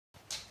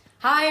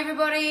Hi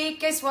everybody,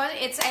 guess what?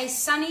 It's a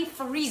sunny,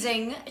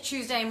 freezing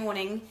Tuesday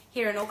morning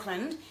here in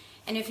Auckland.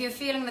 And if you're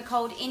feeling the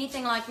cold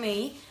anything like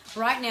me,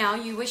 right now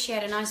you wish you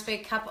had a nice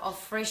big cup of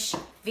fresh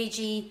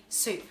veggie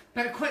soup.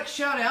 But a quick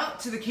shout out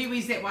to the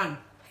Kiwis that won.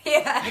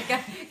 Yeah,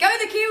 go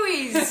the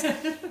Kiwis!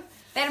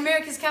 That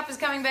America's Cup is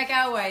coming back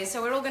our way,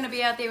 so we're all going to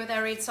be out there with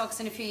our Red Sox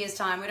in a few years'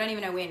 time. We don't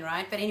even know when,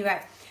 right? But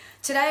anyway,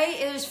 today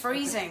it is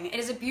freezing. It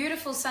is a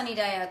beautiful sunny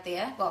day out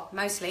there, well,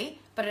 mostly,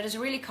 but it is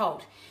really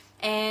cold.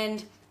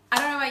 And I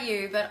don't know about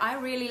you, but I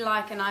really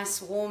like a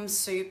nice warm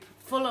soup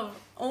full of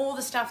all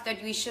the stuff that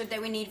we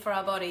need for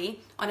our body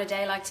on a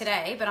day like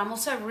today. But I'm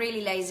also really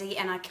lazy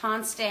and I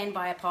can't stand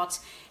by a pot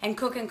and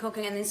cook and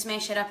then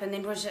smash it up and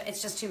then push it.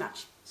 It's just too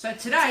much. So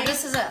today,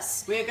 this is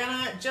us. We're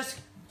gonna just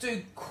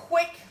do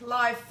quick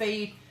live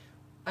feed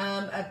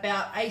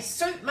about a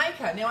soup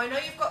maker. Now I know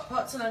you've got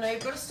pots and I know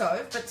you've got a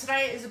stove, but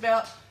today is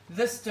about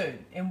this dude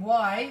and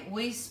why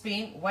we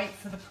spent, wait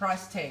for the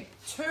price tag,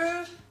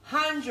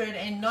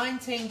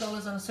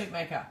 $219 on a soup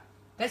maker.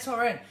 That's what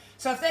we're in.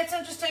 So if that's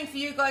interesting for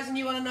you guys and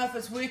you want to know if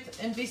it's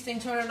worth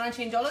investing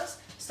 $219,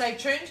 stay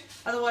tuned.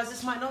 Otherwise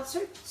this might not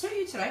suit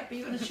you today, but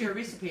you're going to share a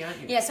recipe, aren't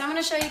you? Yeah, so I'm going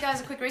to show you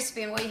guys a quick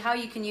recipe on how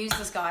you can use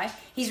this guy.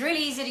 He's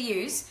really easy to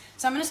use.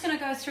 So I'm just going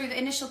to go through the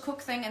initial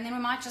cook thing and then we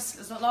might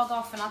just log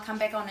off and I'll come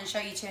back on and show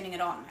you turning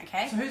it on,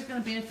 okay? So who's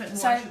going to benefit and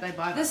why should they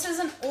buy this? This is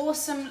an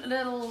awesome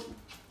little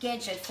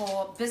gadget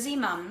for busy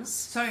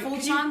mums,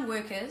 full-time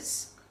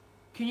workers.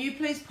 Can you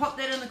please pop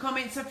that in the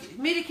comments?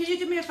 Meta, can you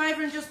do me a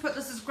favour and just put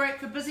this is great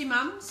for busy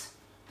mums?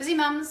 Busy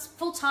mums,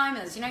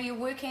 full-timers, you know, you're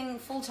working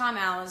full-time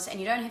hours and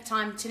you don't have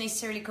time to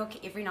necessarily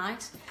cook every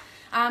night.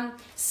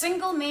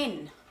 Single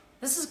men,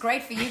 this is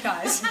great for you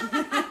guys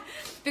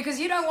because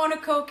you don't want to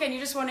cook and you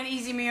just want an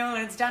easy meal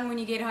and it's done when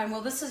you get home.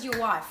 Well, this is your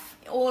wife,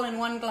 all in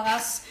one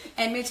glass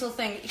and metal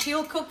thing.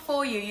 She'll cook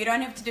for you, you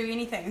don't have to do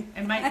anything.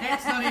 And mate,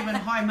 that's not even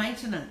high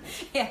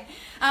maintenance. Yeah.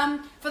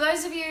 For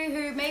those of you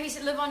who maybe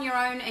live on your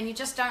own and you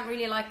just don't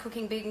really like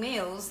cooking big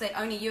meals that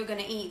only you're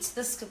going to eat,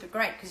 this could be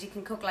great because you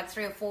can cook like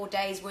 3 or 4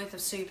 days worth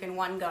of soup in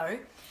one go.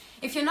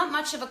 If you're not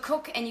much of a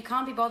cook and you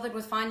can't be bothered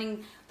with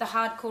finding the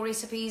hardcore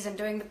recipes and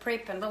doing the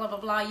prep and blah, blah, blah,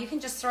 blah, you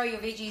can just throw your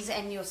veggies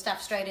and your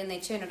stuff straight in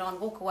there, turn it on,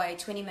 walk away.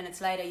 20 minutes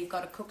later, you've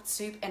got a cooked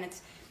soup and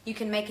you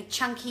can make it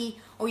chunky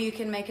or you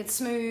can make it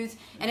smooth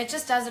and it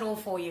just does it all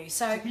for you.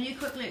 So can you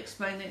quickly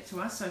explain that to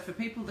us? So for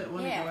people that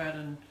want to go out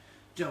and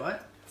do it.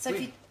 So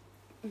if you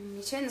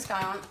turn this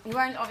guy on, you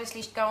won't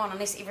obviously go on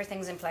unless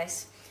everything's in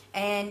place.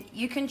 And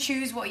you can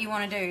choose what you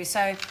want to do.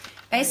 So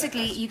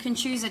basically you can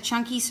choose a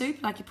chunky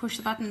soup, like you push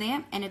the button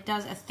there and it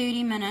does a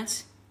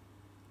 30-minute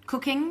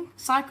cooking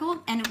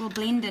cycle and it will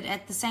blend it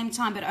at the same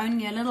time but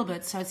only a little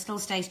bit so it still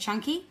stays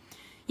chunky.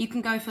 You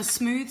can go for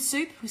smooth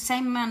soup,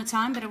 same amount of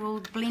time but it will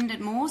blend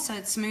it more so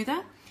it's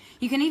smoother.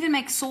 You can even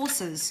make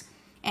sauces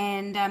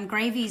and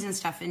gravies and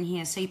stuff in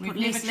here. So you put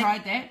We've never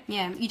tried that.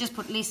 Yeah, you just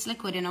put less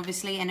liquid in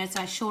obviously and it's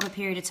a shorter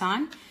period of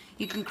time.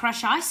 You can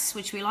crush ice,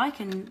 which we like,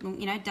 and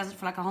you know, it does it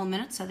for like a whole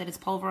minute so that it's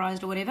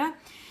pulverized or whatever.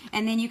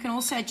 And then you can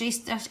also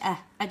adjust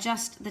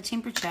the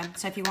temperature.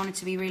 So if you want it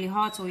to be really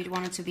hot or you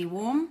want it to be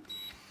warm.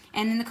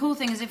 And then the cool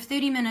thing is if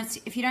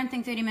you don't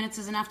think 30 minutes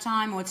is enough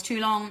time or it's too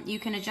long, you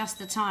can adjust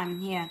the time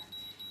here.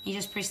 You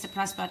just press the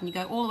plus button, you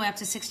go all the way up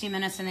to 60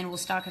 minutes and then we'll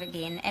start it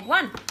again at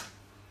 1.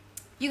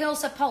 You can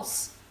also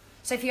pulse.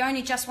 So if you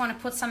only just want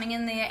to put something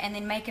in there and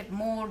then make it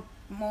more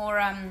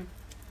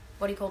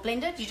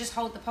blended, you just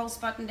hold the pulse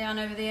button down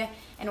over there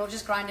and it'll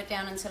just grind it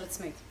down until it's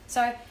smooth.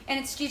 So, and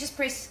you just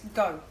press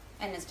go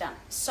and it's done.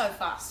 So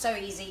fast, so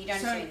easy, you don't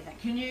have to do anything.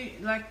 Can you,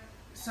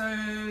 so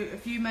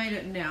if you made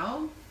it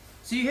now,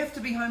 so you have to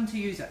be home to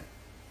use it?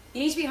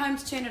 You need to be home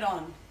to turn it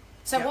on.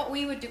 So what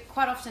we would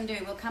quite often do,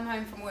 we'll come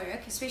home from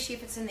work, especially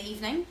if it's in the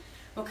evening,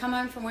 we'll come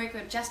home from work,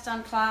 we've just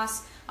done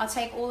class, I'll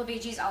take all the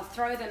veggies, I'll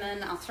throw them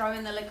in, I'll throw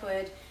in the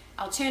liquid,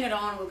 I'll turn it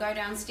on, we'll go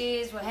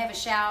downstairs, we'll have a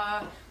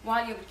shower.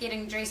 While you're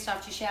getting dressed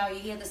after your shower, you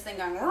hear this thing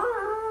going,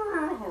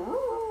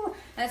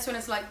 that's when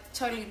it's like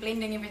totally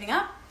blending everything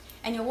up.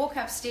 And you'll walk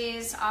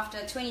upstairs after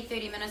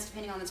 20-30 minutes,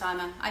 depending on the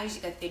timer. I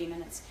usually go 30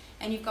 minutes.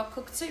 And you've got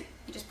cooked soup.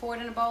 You just pour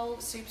it in a bowl,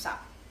 soup's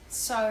up.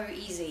 So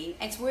easy.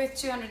 It's worth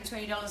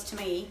 $220 to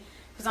me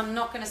because I'm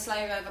not going to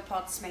slave over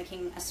pots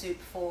making a soup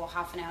for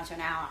half an hour to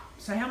an hour.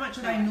 So how much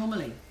are they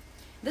normally?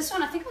 This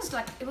one, I think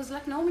it was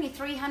like normally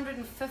 $350,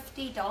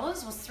 it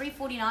was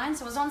 $349,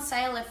 so it was on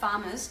sale at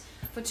Farmers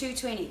for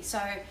 $220.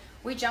 So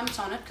we jumped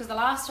on it because the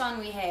last one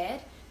we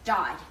had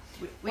died.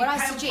 What I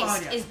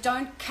suggest is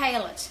don't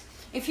kale it.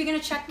 If you're going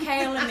to chuck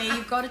kale in there,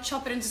 you've got to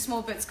chop it into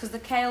small bits because the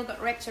kale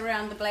got wrapped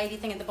around the bladey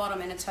thing at the bottom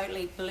and it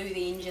totally blew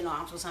the engine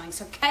out or something.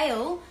 So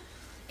kale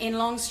in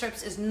long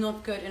strips is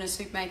not good in a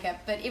soup maker,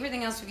 but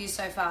everything else we've used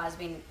so far has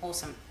been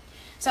awesome.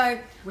 So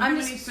how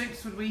many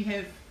soups would we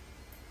have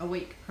a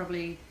week?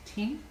 Probably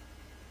 10?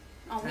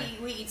 Oh,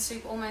 we eat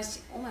soup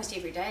almost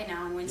every day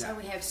now in winter. Yeah.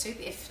 We have soup,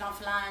 if not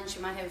for lunch,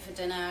 we might have it for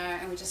dinner,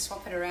 and we just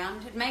swap it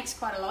around. It makes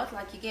quite a lot,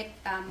 like you get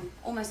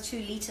almost 2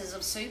 litres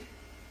of soup.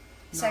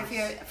 Nice. So if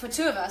you're, for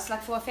 2 of us,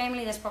 like for a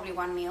family, that's probably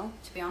 1 meal,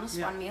 to be honest,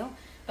 1 meal.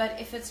 But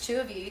if it's 2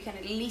 of you, you can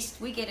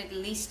we get at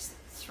least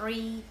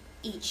 3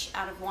 each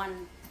out of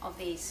one of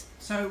these.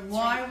 So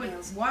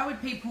why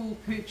would people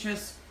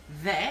purchase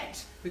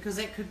that? Because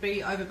that could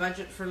be over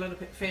budget for a lot of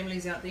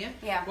families out there.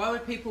 Yeah. Why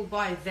would people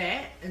buy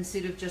that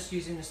instead of just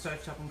using the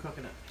stovetop and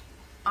cooking it?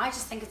 I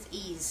just think it's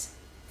ease.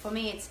 For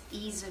me, it's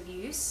ease of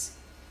use.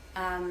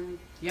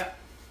 Yep.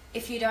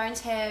 If you don't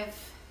have,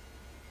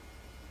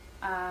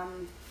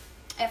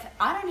 if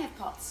I don't have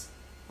pots,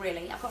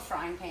 really, I've got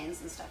frying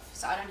pans and stuff,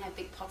 so I don't have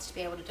big pots to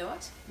be able to do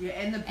it. Yeah,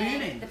 and the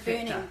burning. The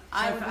burning. So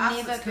I would for us,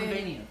 never it's burn.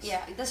 convenience.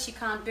 Yeah, this you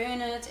can't burn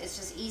it. It's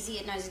just easy.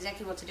 It knows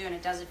exactly what to do and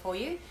it does it for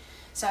you.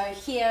 So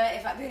here,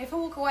 if I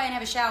walk away and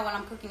have a shower while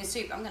I'm cooking a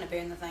soup, I'm going to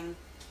burn the thing.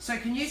 So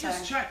can you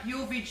just chuck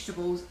your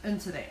vegetables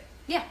into that?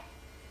 Yeah.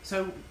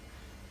 So,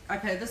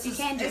 okay, this is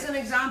as an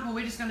example.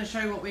 We're just going to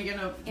show what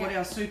what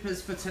our soup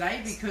is for today,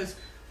 because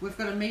we've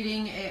got a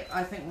meeting at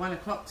I think 1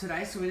 o'clock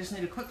today. So we just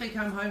need to quickly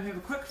come home, have a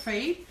quick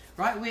feed.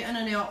 Right, we're in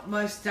and out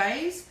most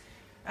days.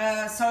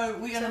 So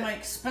we're going to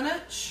make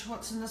spinach.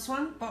 What's in this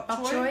one? Bok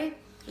choy.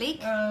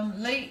 Leek.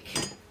 Leek.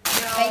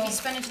 Baby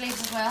spinach leaves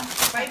as well.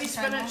 Baby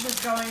spinach is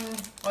going.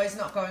 Oh, he's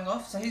not going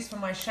off. So he's for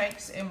my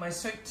shakes and my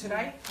soup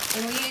today.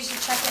 And we usually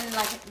chuck in,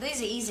 like,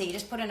 these are easy. You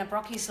just put in a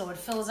broccoli slaw. It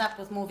fills up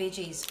with more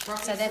veggies.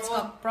 So that's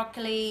got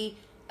broccoli,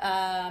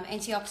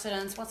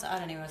 antioxidants. I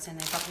don't know what's in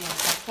there. Broccoli,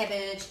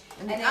 cabbage.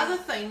 And the other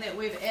thing that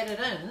we've added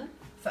in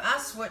for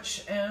us,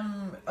 which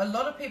a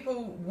lot of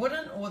people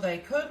wouldn't, or they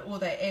could, or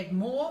they add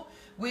more.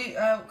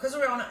 Because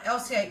we're on an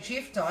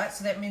LCHF diet,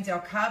 so that means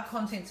our carb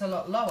content's a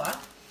lot lower.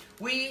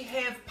 We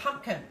have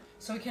pumpkin,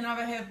 so we can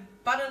either have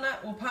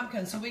butternut or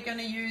pumpkin. So we're going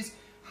to use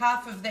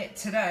half of that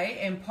today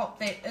and pop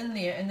that in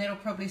there, and that'll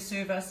probably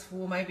serve us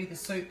for maybe the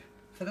soup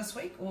for this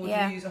week, or do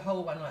we use a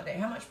whole one like that?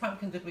 How much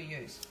pumpkin did we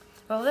use?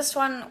 Well, this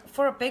one,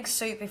 for a big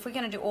soup, if we're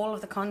going to do all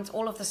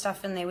of the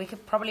stuff in there, we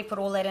could probably put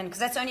all that in, because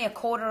that's only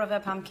 1/4 of a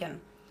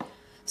pumpkin.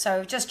 So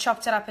we've just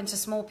chopped it up into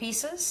small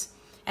pieces,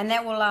 and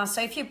that will last.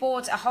 So if you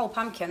bought a whole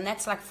pumpkin,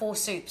 that's like 4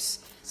 soups.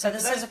 So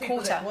this is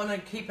 1/4. That want to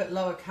keep it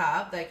lower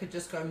carb, they could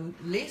just go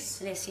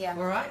less. Less, yeah.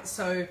 All right,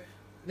 so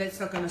that's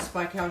not going to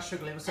spike our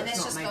sugar level, so and it's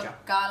not just major.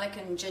 got garlic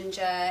and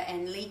ginger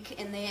and leek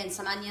in there, and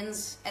some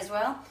onions as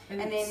well. And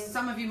then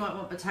some of you might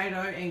want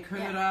potato and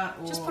kumara,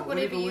 or just put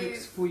whatever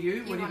works for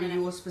you, whatever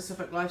your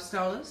specific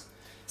lifestyle is.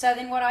 So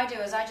then what I do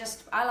is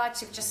I like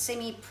to just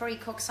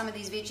pre-cook some of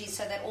these veggies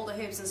so that all the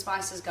herbs and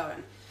spices go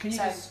in. Can you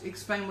just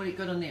explain what you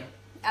got in there?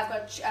 I've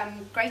got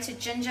grated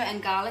ginger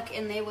and garlic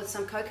in there with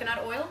some coconut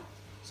oil.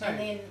 So and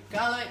then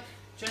garlic,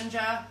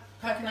 ginger,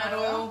 coconut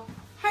oil.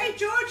 Hey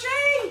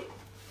Georgie!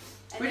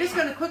 We're just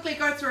going to quickly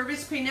go through a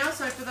recipe now,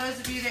 so for those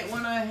of you that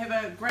want to have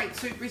a great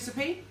soup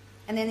recipe.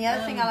 And then the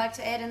other thing I like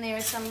to add in there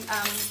is some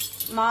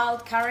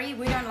mild curry.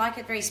 We don't like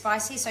it very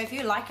spicy, so if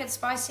you like it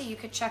spicy, you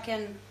could chuck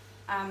in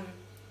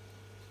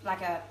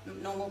like a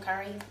normal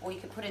curry, or you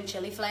could put in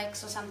chili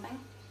flakes or something.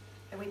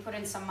 But we put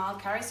in some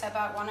mild curry, so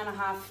about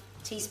 1.5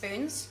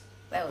 teaspoons.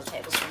 That was a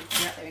tablespoon.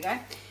 Yep. There we go.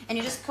 And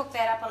you just cook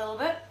that up a little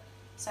bit.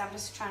 So I'm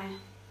just trying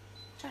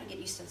to get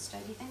used to the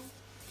stovey thing.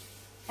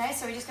 Okay,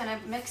 so we're just going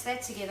to mix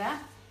that together.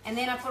 And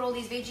then I put all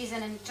these veggies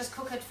in and just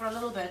cook it for a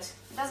little bit.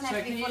 It doesn't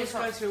have to be fully cooked. So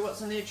can you just go through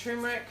what's in there?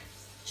 Turmeric?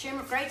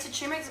 Grated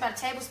turmeric. It's about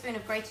a tablespoon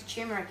of grated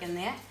turmeric in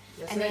there.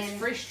 Yeah, so and that's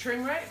fresh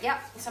turmeric? Yep.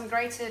 Some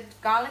grated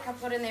garlic. I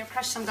put in there,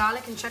 crushed some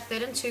garlic and chuck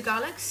that in, 2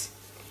 garlics.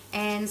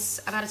 And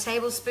about a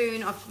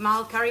tablespoon of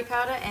mild curry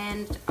powder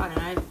and, I don't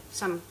know,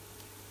 some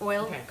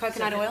oil,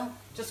 coconut oil.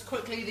 Just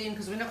quickly then,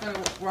 because we're not going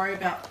to worry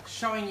about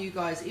showing you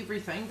guys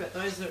everything, but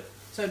those are...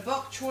 So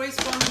bok choy's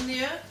gone in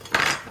there.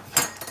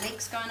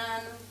 Leek's gone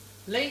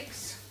in.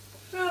 Leeks.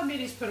 Oh,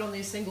 Medi's put on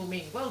their single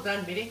men. Well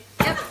done, Medi.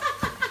 Yep.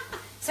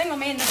 Single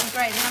men, this is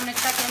great. Then I'm going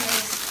to chuck in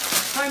these.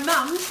 So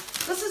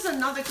mums, this is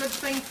another good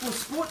thing for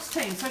sports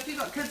teams. So if you've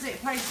got kids that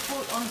play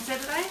sport on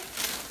Saturday,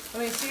 I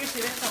mean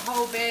seriously, that's a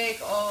whole bag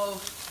of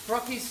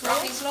broccoli slaw.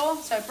 Broccoli slaw.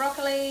 So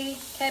broccoli,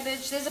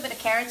 cabbage, there's a bit of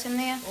carrot in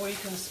there. Or you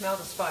can smell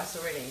the spice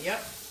already,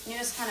 yep. You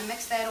just kind of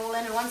mix that all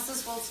in, and once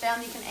this wilts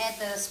down, you can add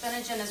the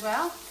spinach in as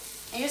well.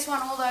 And you just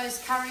want all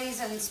those curries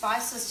and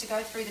spices to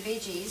go through the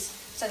veggies,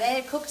 so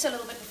they're cooked a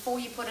little bit before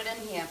you put it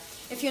in here.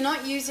 If you're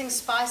not using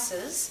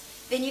spices,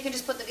 then you can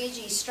just put the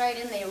veggies straight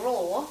in there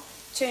raw,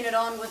 turn it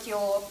on with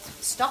your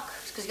stock,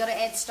 because you've got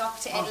to add stock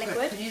to add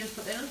liquid. Can you just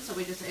put that in? So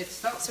we just add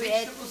stock, so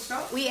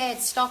stock? We add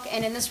stock,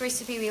 and in this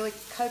recipe we add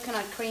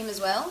coconut cream as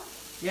well.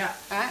 Yeah.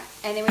 Alright,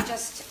 and then you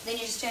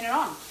just turn it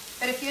on.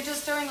 But if you're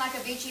just doing like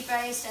a veggie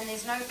base and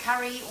there's no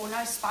curry or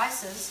no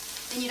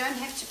spices, then you don't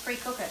have to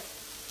pre-cook it.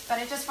 But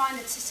I just find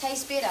it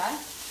tastes better.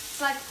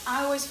 It's like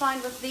I always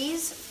find with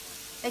these,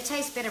 they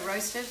taste better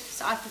roasted.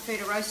 So I prefer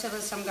to roast it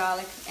with some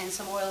garlic and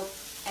some oil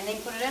and then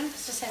put it in. It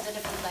just has a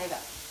different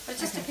flavour. But it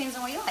just depends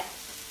on what you like.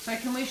 So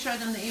can we show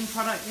them the end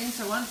product then?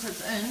 So once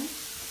it's in,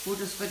 we'll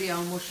just video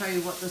and we'll show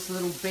you what this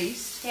little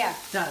beast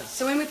does.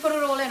 So when we put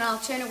it all in, I'll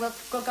turn it, we'll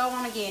go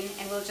on again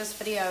and we'll just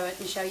video it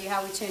and show you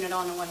how we turn it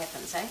on and what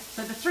happens, eh?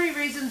 So the 3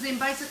 reasons then,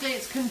 basically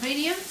it's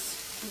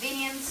convenience.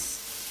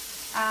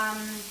 Convenience.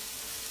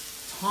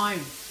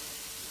 Time.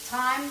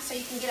 time so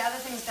you can get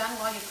other things done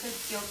while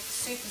your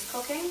soup is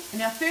cooking.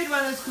 And our third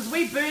one is because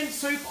we burnt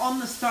soup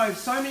on the stove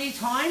so many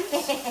times,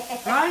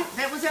 right?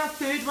 That was our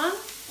third one.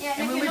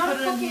 Yeah, and when we put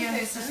it in here,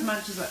 it just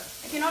munches it.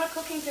 If you're not a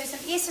cooking person,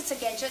 yes, it's a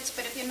gadget,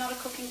 but if you're not a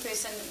cooking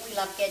person, we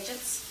love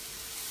gadgets.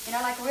 You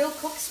know, like real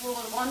cooks will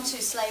want to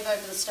slave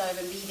over the stove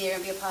and be there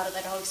and be a part of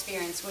that whole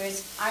experience,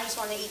 whereas I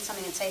just want to eat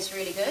something that tastes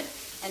really good,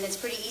 and it's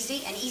pretty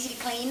easy and easy to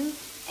clean,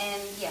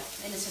 and yeah,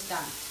 then it's just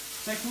done.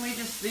 So can we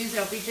just, there's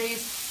our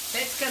veggies,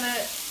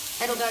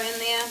 That'll go in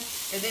there.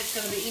 and that's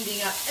going to be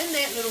ending up in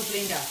that little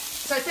blender.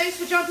 So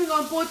thanks for jumping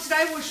on board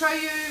today. We'll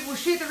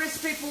share the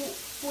recipe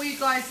for you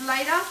guys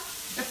later.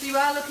 If you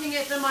are looking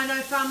at them, I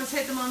know Farmers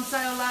had them on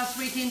sale last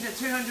weekend at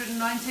 $219.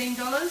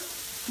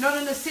 Not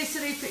a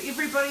necessity for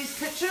everybody's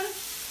kitchen,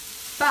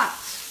 but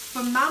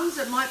for mums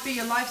it might be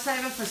a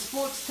lifesaver. For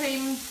sports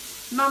team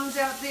mums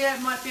out there,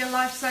 it might be a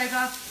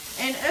lifesaver.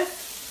 And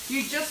if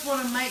you just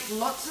want to make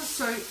lots of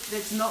soup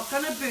that's not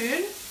going to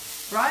burn,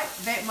 right,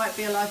 that might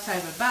be a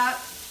lifesaver, but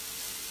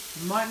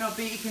it might not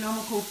be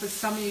economical for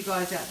some of you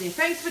guys out there.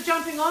 Thanks for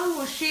jumping on.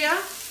 We'll share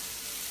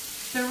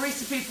the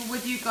recipe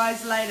with you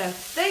guys later.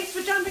 Thanks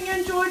for jumping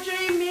in,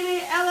 Georgie,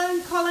 Millie,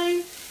 Alan,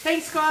 Colleen.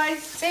 Thanks,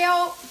 guys. See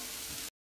y'all.